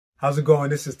How's it going?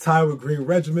 This is Ty with Green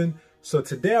Regimen. So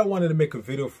today I wanted to make a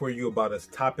video for you about a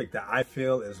topic that I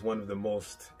feel is one of the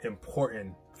most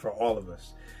important for all of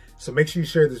us. So make sure you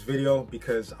share this video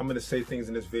because I'm going to say things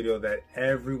in this video that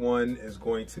everyone is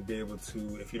going to be able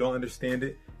to, if you don't understand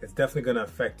it, it's definitely going to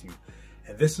affect you.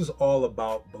 And this is all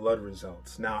about blood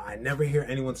results. Now, I never hear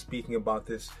anyone speaking about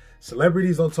this.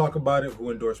 Celebrities don't talk about it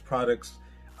who endorse products.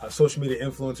 Social media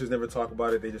influencers never talk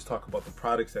about it. They just talk about the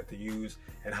products that they use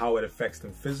and how it affects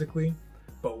them physically.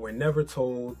 But we're never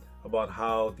told about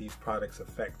how these products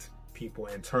affect people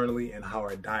internally and how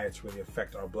our diets really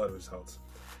affect our blood results.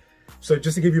 So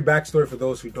just to give you backstory for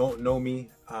those who don't know me,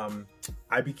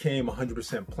 I became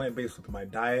 100% plant-based with my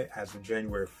diet as of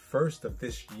January 1st of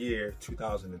this year,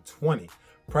 2020.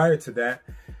 Prior to that,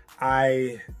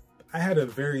 I had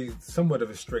a somewhat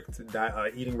of a strict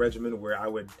eating regimen where I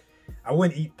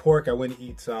wouldn't eat pork, I wouldn't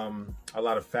eat a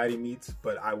lot of fatty meats,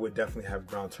 but I would definitely have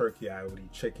ground turkey, I would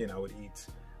eat chicken, I would eat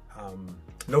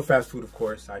no fast food, of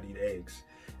course, I'd eat eggs.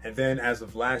 And then as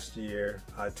of last year,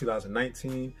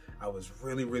 2019, I was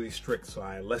really strict. So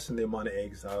I lessened the amount of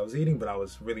eggs I was eating, but I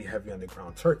was really heavy on the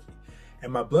ground turkey.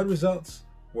 And my blood results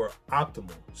were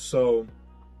optimal. So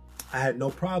I had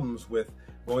no problems with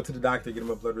going to the doctor, getting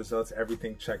my blood results,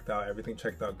 everything checked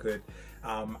out good.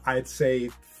 I'd say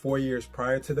 4 years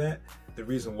prior to that, the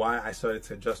reason why I started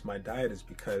to adjust my diet is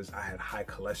because I had high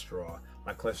cholesterol.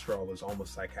 My cholesterol was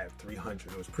almost like at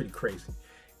 300. It was pretty crazy.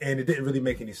 And it didn't really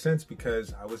make any sense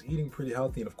because I was eating pretty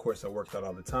healthy and of course I worked out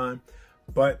all the time.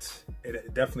 But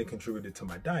it definitely contributed to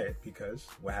my diet because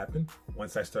what happened?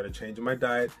 Once I started changing my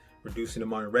diet, reducing the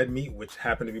amount of red meat, which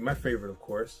happened to be my favorite, of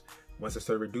course, once I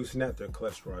started reducing that, their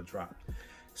cholesterol dropped.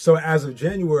 So as of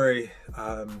January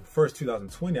 1st,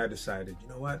 2020, I decided, you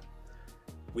know what?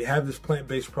 We have this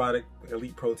plant-based product,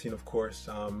 Elite Protein, of course,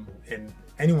 and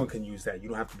anyone can use that. You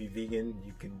don't have to be vegan.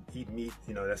 You can eat meat.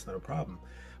 You know, that's not a problem.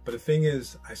 But the thing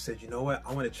is, I said, you know what?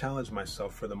 I want to challenge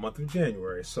myself for the month of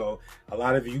January. So a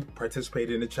lot of you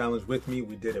participated in the challenge with me.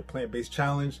 We did a plant-based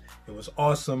challenge. It was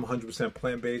awesome, 100%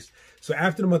 plant-based. So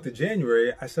after the month of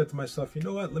January, I said to myself, you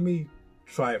know what? Let me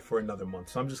try it for another month.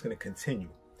 So I'm just going to continue.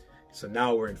 So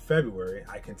now we're in February.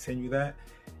 I continue that.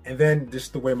 And then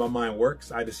just the way my mind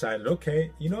works, I decided,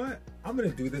 okay, you know what? I'm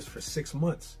going to do this for 6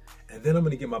 months. And then I'm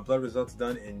going to get my blood results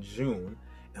done in June.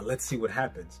 And let's see what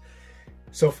happens.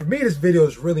 So for me, this video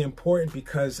is really important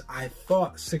because I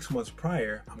thought 6 months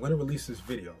prior, I'm going to release this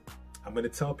video. I'm going to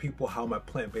tell people how my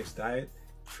plant-based diet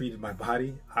treated my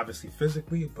body, obviously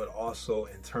physically, but also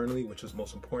internally, which is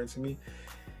most important to me.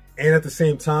 And at the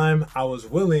same time, I was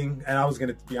willing, and I was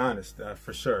going to be honest,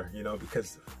 for sure, you know,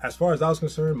 because as far as I was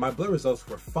concerned, my blood results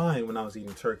were fine when I was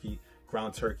eating turkey,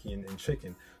 ground turkey, and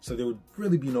chicken. So there would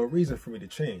really be no reason for me to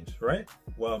change, right?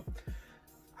 Well,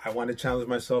 I wanted to challenge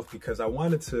myself because I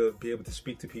wanted to be able to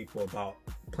speak to people about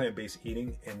plant-based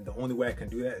eating. And the only way I can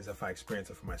do that is if I experience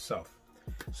it for myself.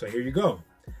 So here you go.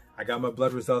 I got my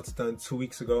blood results done 2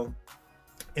 weeks ago.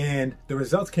 And the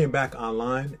results came back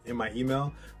online in my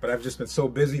email, but I've just been so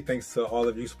busy, thanks to all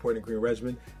of you supporting Green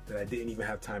Regimen, that I didn't even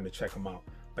have time to check them out.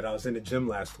 But I was in the gym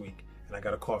last week and I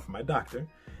got a call from my doctor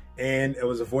and it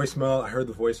was a voicemail. I heard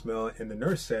the voicemail and the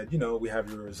nurse said, you know, we have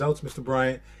your results, Mr.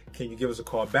 Bryant. Can you give us a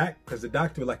call back? Because the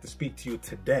doctor would like to speak to you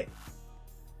today.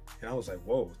 And I was like,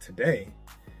 whoa, today?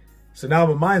 So now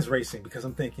my mind's racing because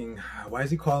I'm thinking, why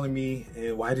is he calling me?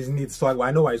 And why does he need to talk? Well,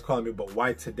 I know why he's calling me, but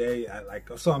why today?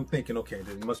 So I'm thinking, okay,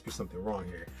 there must be something wrong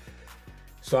here.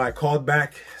 So I called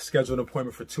back, scheduled an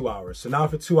appointment for 2 hours. So now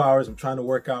for 2 hours, I'm trying to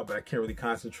work out, but I can't really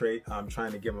concentrate. I'm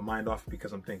trying to get my mind off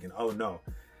because I'm thinking, oh no,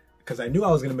 because I knew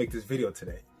I was going to make this video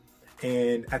today.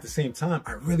 And at the same time,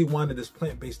 I really wanted this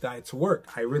plant-based diet to work.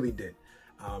 I really did.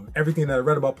 Everything that I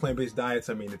read about plant-based diets,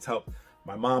 I mean, it's helped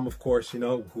my mom, of course, you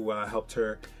know, who helped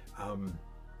her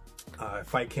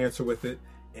fight cancer with it,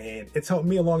 and it's helped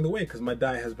me along the way because my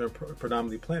diet has been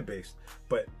predominantly plant-based,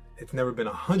 but it's never been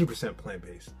 100%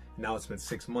 plant-based. Now it's been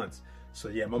 6 months, so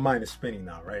yeah, my mind is spinning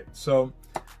now, right? So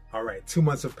all right, 2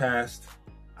 months have passed.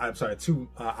 I'm sorry, 2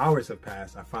 hours have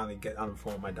passed. I finally get on the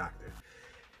phone with my doctor.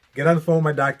 Get on the phone with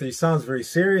my doctor. He sounds very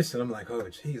serious, and I'm like, oh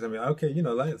geez. I mean, okay, you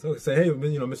know, like, so say, hey,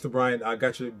 you know, Mr. Bryant, I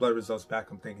got your blood results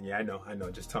back. I'm thinking, yeah, I know.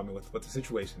 Just tell me what the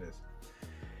situation is.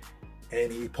 And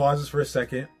he pauses for a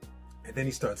second, and then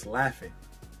he starts laughing.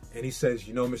 And he says,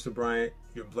 you know, Mr. Bryant,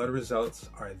 your blood results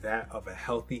are that of a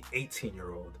healthy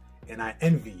 18-year-old, and I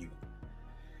envy you.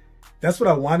 That's what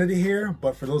I wanted to hear,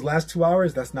 but for those last 2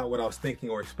 hours, that's not what I was thinking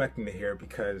or expecting to hear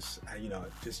because, you know,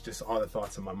 just all the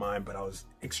thoughts in my mind, but I was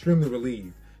extremely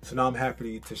relieved So now I'm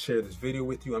happy to share this video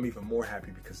with you. I'm even more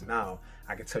happy because now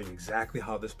I can tell you exactly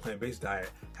how this plant-based diet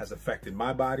has affected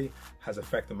my body, has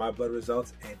affected my blood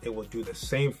results, and it will do the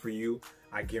same for you.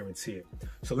 I guarantee it.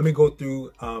 So let me go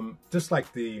through just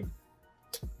like the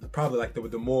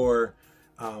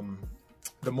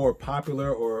more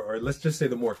popular, or let's just say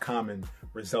the more common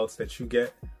results that you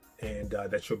get and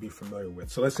that you'll be familiar with.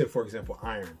 So let's say, for example,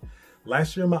 iron.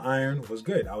 Last year, my iron was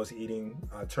good. I was eating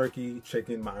turkey,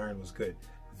 chicken, my iron was good.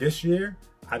 This year,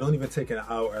 I don't even take an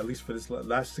hour, or at least for this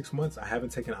last 6 months, I haven't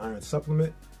taken an iron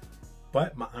supplement,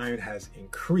 but my iron has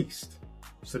increased.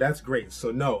 So that's great.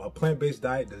 So no, a plant-based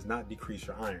diet does not decrease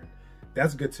your iron.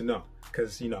 That's good to know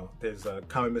because, you know, there's a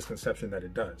common misconception that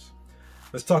it does.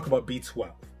 Let's talk about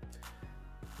B12.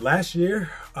 Last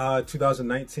year,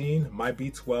 2019, my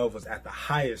B12 was at the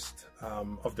highest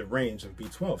of the range of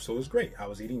B12, so it was great. I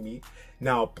was eating meat.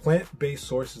 Now, plant-based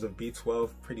sources of B12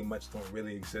 pretty much don't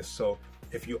really exist. So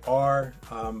if you are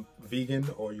vegan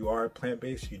or you are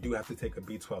plant-based, you do have to take a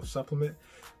B12 supplement.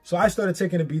 So I started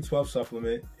taking a B12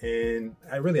 supplement, and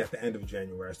at the end of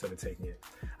January, I started taking it.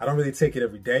 I don't really take it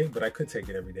every day, but I could take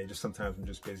it every day. Just sometimes I'm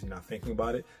just busy not thinking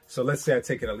about it. So let's say I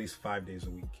take it at least 5 days a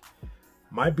week.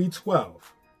 My B12,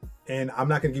 and I'm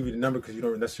not gonna give you the number because you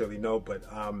don't necessarily know, but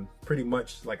pretty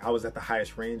much like I was at the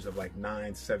highest range of like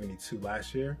 972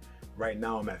 last year. Right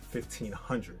now I'm at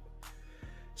 1500.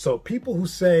 So people who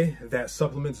say that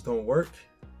supplements don't work,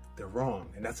 they're wrong.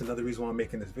 And that's another reason why I'm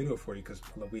making this video for you, because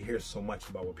we hear so much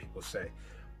about what people say,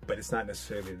 but it's not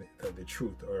necessarily the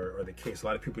truth or the case. A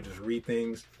lot of people just read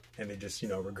things and they're just, you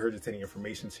know, regurgitating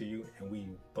information to you, and we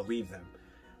believe them.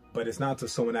 But it's not until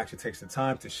someone actually takes the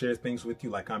time to share things with you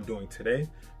like I'm doing today,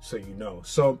 so you know.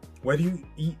 So whether you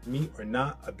eat meat or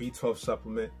not, a B12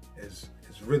 supplement is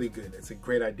really good. It's a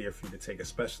great idea for you to take,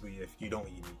 especially if you don't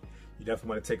eat meat. You definitely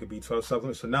want to take a B12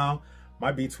 supplement. So now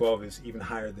my B12 is even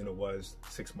higher than it was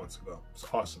 6 months ago. It's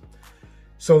awesome.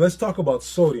 So let's talk about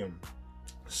sodium.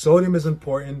 Sodium is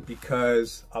important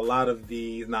because a lot of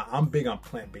now I'm big on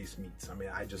plant-based meats. I mean,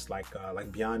 I just like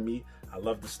Beyond Meat. I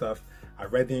love the stuff. I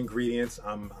read the ingredients.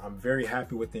 I'm very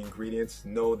happy with the ingredients.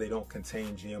 No, they don't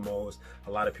contain GMOs.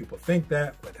 A lot of people think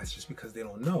that, but that's just because they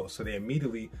don't know. So they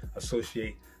immediately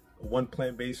associate one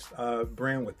plant-based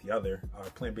brand with the other,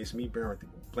 plant-based meat brand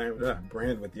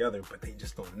with the other, but they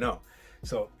just don't know.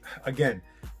 So again,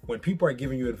 when people are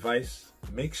giving you advice,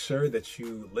 make sure that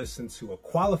you listen to a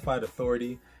qualified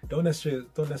authority. Don't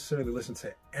necessarily listen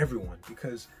to everyone,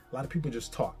 because a lot of people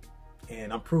just talk.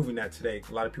 And I'm proving that today.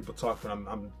 A lot of people talk, but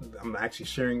I'm actually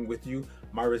sharing with you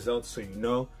my results, so you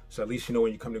know. So at least you know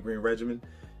when you come to Green Regimen,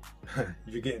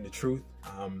 you're getting the truth.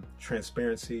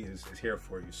 Transparency is here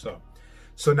for you.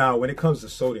 So now when it comes to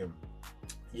sodium,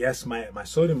 yes, my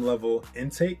sodium level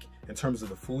intake in terms of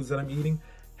the foods that I'm eating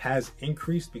has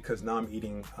increased because now I'm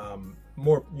eating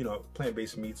more, you know,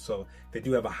 plant-based meats, so they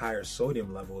do have a higher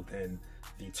sodium level than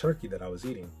the turkey that I was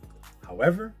eating.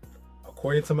 However,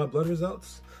 according to my blood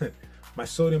results, my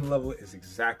sodium level is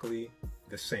exactly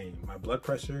the same. My blood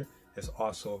pressure is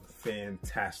also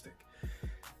fantastic.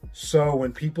 So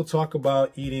when people talk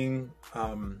about eating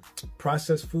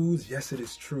processed foods, yes, it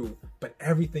is true, but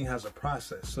everything has a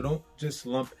process. So don't just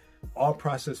lump all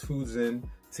processed foods in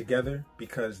together,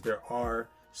 because there are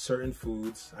certain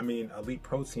foods. I mean, elite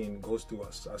protein goes through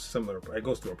it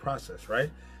goes through a process, right?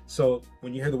 So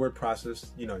when you hear the word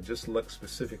process, you know, just look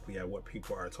specifically at what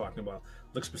people are talking about.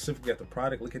 Look specifically at the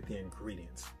product, look at the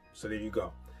ingredients. So there you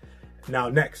go. Now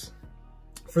next,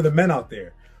 for the men out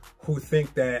there who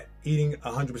think that eating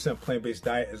 100% plant-based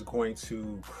diet is going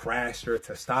to crash your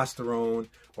testosterone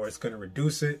or it's going to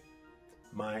reduce it,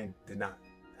 mine did not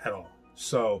at all.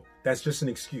 So that's just an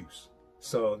excuse.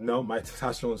 So no, my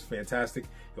testosterone is fantastic.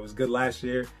 It was good last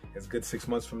year. It's good 6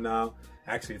 months from now.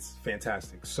 Actually, it's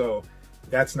fantastic. So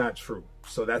that's not true.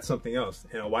 So that's something else.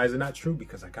 And why is it not true?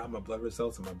 Because I got my blood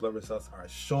results, and my blood results are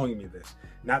showing me this.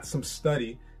 Not some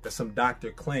study that some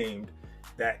doctor claimed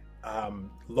that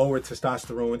lowered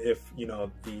testosterone if, you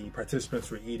know, the participants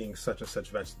were eating such and such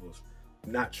vegetables.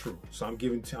 Not true. So I'm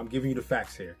giving you the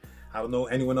facts here. I don't know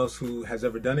anyone else who has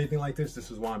ever done anything like this.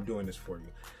 This is why I'm doing this for you.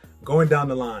 Going down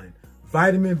the line,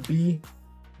 vitamin D.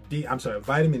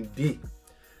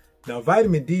 Now,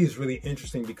 vitamin D is really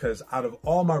interesting because out of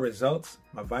all my results,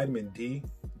 my vitamin D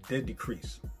did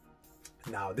decrease.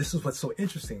 Now, this is what's so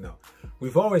interesting though.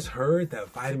 We've always heard that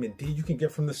vitamin D you can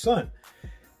get from the sun.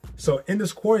 So in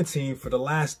this quarantine for the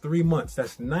last 3 months,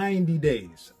 that's 90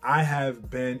 days, I have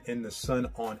been in the sun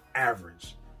on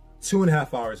average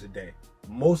 2.5 hours a day.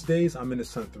 Most days I'm in the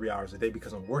sun 3 hours a day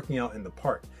because I'm working out in the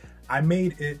park. I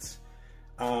made it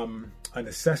a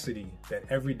necessity that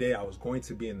every day I was going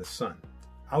to be in the sun.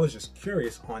 I was just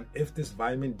curious on if this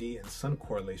vitamin D and sun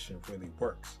correlation really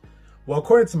works. Well,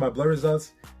 according to my blood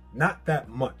results, not that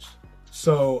much.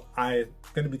 So I'm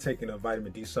going to be taking a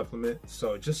vitamin D supplement.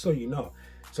 So just so you know,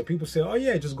 so people say, oh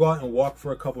yeah, just go out and walk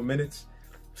for a couple minutes.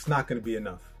 It's not going to be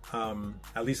enough.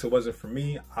 At least it wasn't for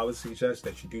me. I would suggest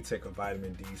that you do take a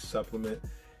vitamin D supplement.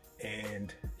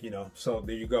 And, you know, so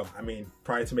there you go. I mean,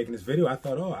 prior to making this video, I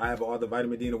thought, oh, I have all the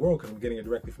vitamin D in the world because I'm getting it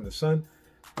directly from the sun,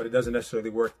 but it doesn't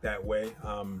necessarily work that way.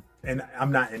 And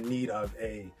I'm not in need of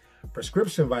a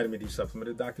prescription vitamin D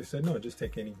supplement. The doctor said, no, just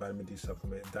take any vitamin D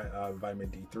supplement, vitamin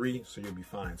D3, so you'll be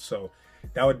fine. So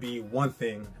that would be one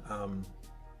thing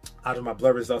out of my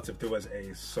blood results. If there was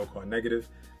a so-called negative,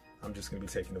 I'm just going to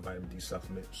be taking the vitamin D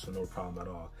supplement, so no problem at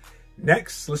all.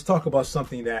 Next, let's talk about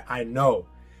something that I know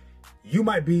you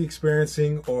might be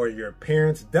experiencing, or your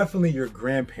parents, definitely your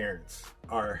grandparents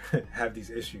have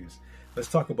these issues. Let's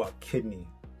talk about kidneys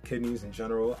in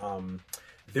general.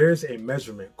 There's a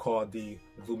measurement called the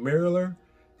glomerular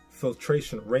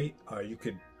filtration rate, or you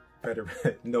could better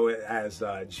know it as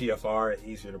GFR,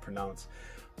 easier to pronounce.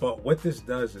 But what this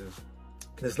does is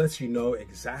this lets you know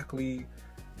exactly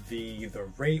the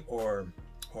rate or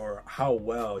how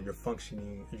well your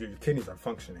kidneys are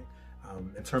functioning.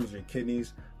 In terms of your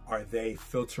kidneys, are they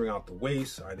filtering out the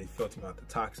waste? Are they filtering out the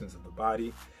toxins of the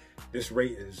body? This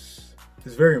rate is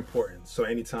very important. So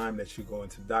anytime that you go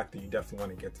into the doctor, you definitely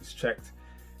want to get this checked.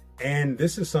 And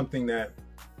this is something that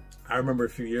I remember a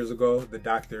few years ago, the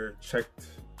doctor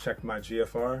checked my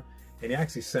GFR, and he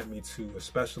actually sent me to a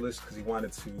specialist because he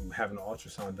wanted to have an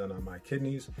ultrasound done on my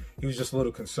kidneys. He was just a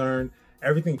little concerned.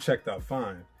 Everything checked out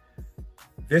fine.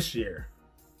 This year,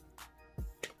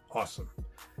 awesome.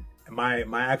 My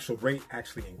actual rate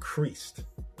actually increased,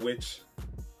 which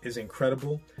is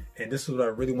incredible. And this is what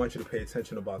I really want you to pay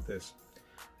attention about this.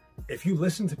 If you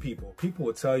listen to people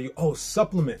will tell you, oh,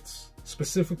 supplements,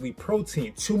 specifically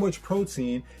protein, too much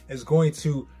protein is going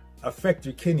to affect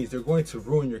your kidneys. They're going to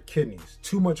ruin your kidneys.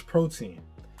 Too much protein.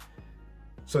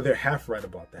 So they're half right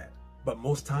about that. But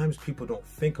most times people don't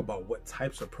think about what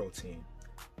types of protein.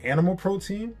 Animal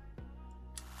protein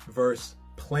versus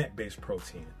plant-based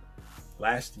protein.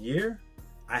 Last year,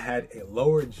 I had a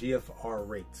lower GFR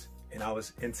rate and I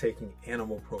was intaking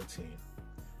animal protein.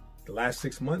 The last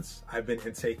 6 months, I've been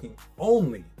intaking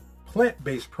only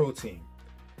plant-based protein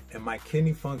and my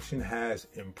kidney function has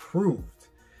improved.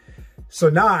 So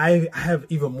now I have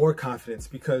even more confidence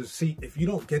because, see, if you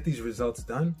don't get these results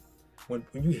done, when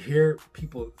you hear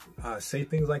people say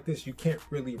things like this, you can't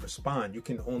really respond. You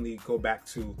can only go back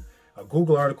to a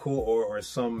Google article or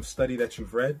some study that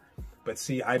you've read. But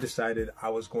see, I decided I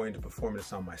was going to perform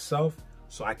this on myself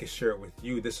so I could share it with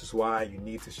you. This is why you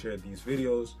need to share these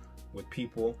videos with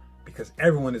people, because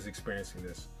everyone is experiencing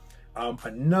this.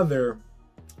 Another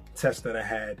test that I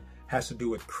had has to do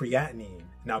with creatinine.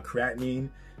 Now, creatinine,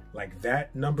 like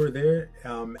that number there,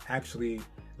 actually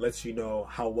lets you know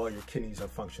how well your kidneys are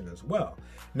functioning as well.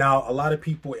 Now, a lot of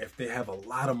people, if they have a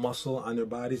lot of muscle on their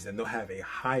bodies, then they'll have a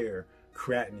higher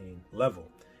creatinine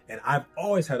level. And I've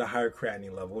always had a higher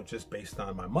creatinine level just based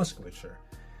on my musculature.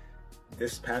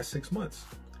 This past 6 months,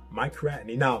 my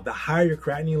creatinine, now the higher your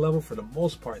creatinine level, for the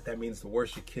most part, that means the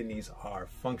worse your kidneys are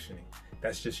functioning.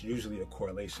 That's just usually a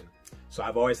correlation. So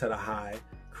I've always had a high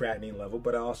creatinine level,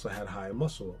 but I also had high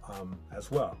muscle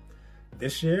as well.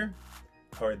 This year,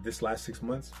 or this last 6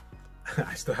 months,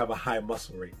 I still have a high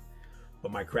muscle rate,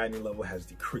 but my creatinine level has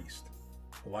decreased.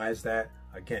 Why is that?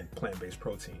 Again, plant-based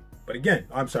protein. But again,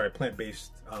 I'm sorry,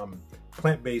 plant-based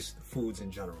foods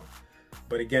in general.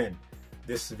 But again,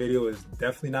 this video is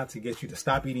definitely not to get you to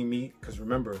stop eating meat, because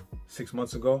remember, 6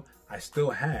 months ago, I still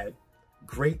had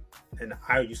great, and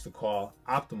I used to call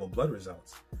optimal blood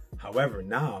results. However,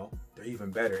 now they're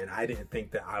even better, and I didn't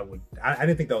think that I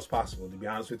didn't think that was possible, to be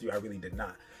honest with you. I really did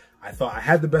not. I thought I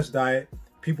had the best diet.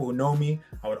 People who know me,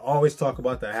 I would always talk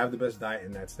about that I have the best diet,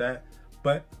 and that's that.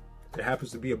 But there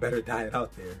happens to be a better diet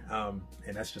out there,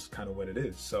 and that's just kind of what it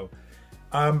is. So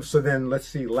then let's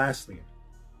see, lastly,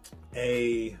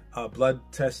 a blood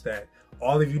test that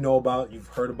all of you know about, you've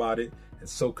heard about it, and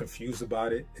so confused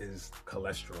about it, is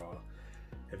cholesterol.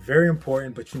 Very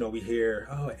important, but you know, we hear,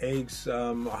 oh, eggs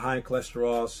are high in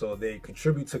cholesterol, so they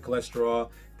contribute to cholesterol.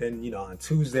 Then, you know, on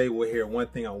Tuesday, we'll hear one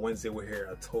thing, on Wednesday, we'll hear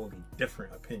a totally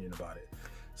different opinion about it.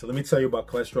 So let me tell you about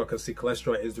cholesterol, because see,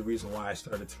 cholesterol is the reason why I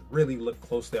started to really look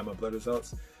closely at my blood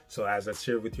results. So as I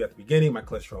shared with you at the beginning, my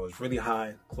cholesterol was really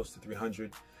high, close to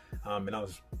 300. And I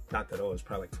was not that old, I was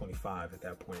probably like 25 at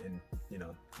that point. And you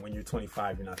know, when you're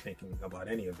 25, you're not thinking about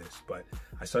any of this. But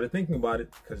I started thinking about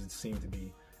it because it seemed to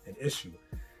be an issue.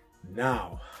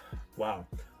 Now, wow,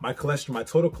 My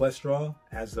total cholesterol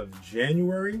as of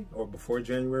January, or before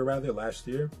January rather, last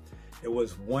year, it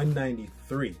was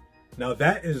 193. Now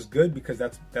that is good because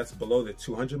that's below the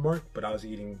 200 mark, but I was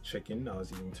eating chicken, I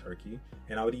was eating turkey,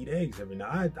 and I would eat eggs every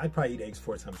night. I'd probably eat eggs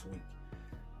 4 times a week.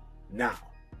 Now,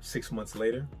 6 months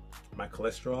later, my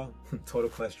cholesterol, total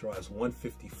cholesterol is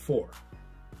 154.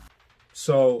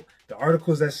 So the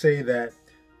articles that say that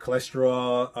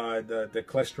cholesterol, the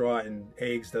cholesterol in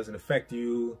eggs doesn't affect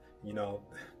you, you know,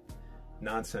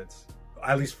 nonsense.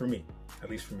 At least for me.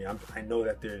 I know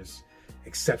that there's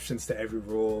exceptions to every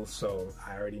rule, so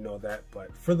I already know that.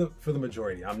 But for the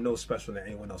majority, I'm no special than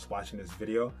anyone else watching this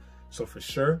video. So for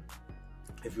sure,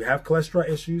 if you have cholesterol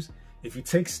issues, if you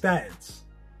take statins,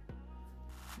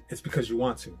 it's because you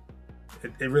want to.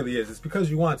 It really is. It's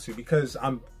because you want to, because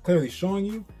I'm clearly showing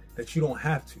you that you don't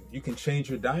have to. You can change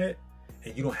your diet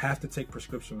and you don't have to take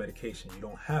prescription medication. You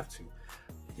don't have to.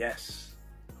 Yes,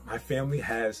 my family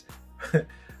has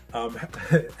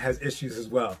has issues as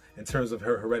well in terms of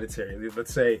her hereditary.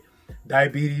 Let's say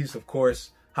diabetes, of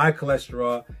course, high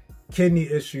cholesterol, kidney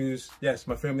issues. Yes,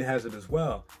 my family has it as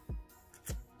well.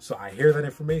 So I hear that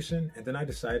information and then I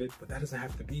decided, but that doesn't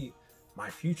have to be my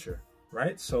future,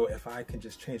 right? So if I can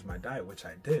just change my diet, which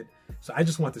I did, so I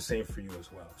just want the same for you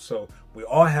as well. So we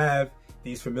all have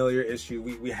these familiar issues.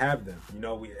 We have them, you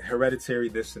know, hereditary,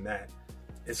 this and that.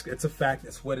 It's a fact.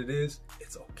 It's what it is.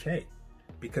 It's okay,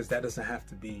 because that doesn't have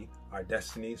to be our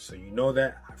destiny. So you know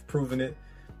that. I've proven it.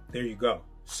 There you go.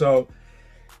 So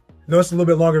I know it's a little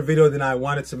bit longer video than I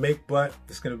wanted to make, but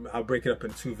I'll break it up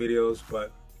in 2 videos.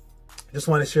 But I just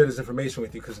want to share this information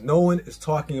with you because no one is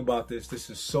talking about this. This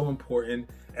is so important.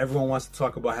 Everyone wants to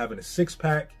talk about having a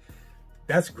 6-pack.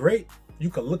 That's great. You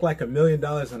could look like $1 million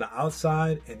on the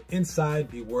outside and inside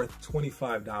be worth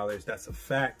 $25. That's a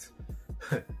fact.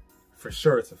 For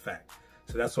sure, it's a fact.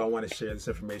 So that's why I want to share this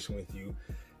information with you.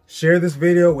 Share this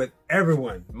video with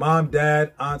everyone. Mom,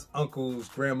 dad, aunts, uncles,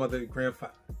 grandmother,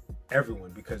 grandfather, everyone,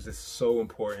 because it's so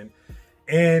important.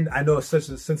 And I know since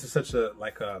it's such a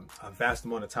vast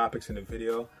amount of topics in the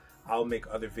video, I'll make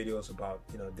other videos about,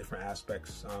 you know, different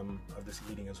aspects of this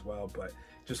eating as well. But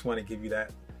just want to give you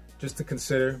that just to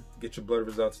consider. Get your blood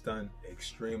results done.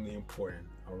 Extremely important.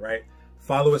 All right.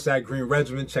 Follow us at Green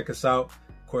Regimen. Check us out.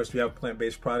 Of course, we have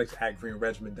plant-based products at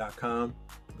greenregimen.com.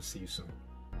 We'll see you soon.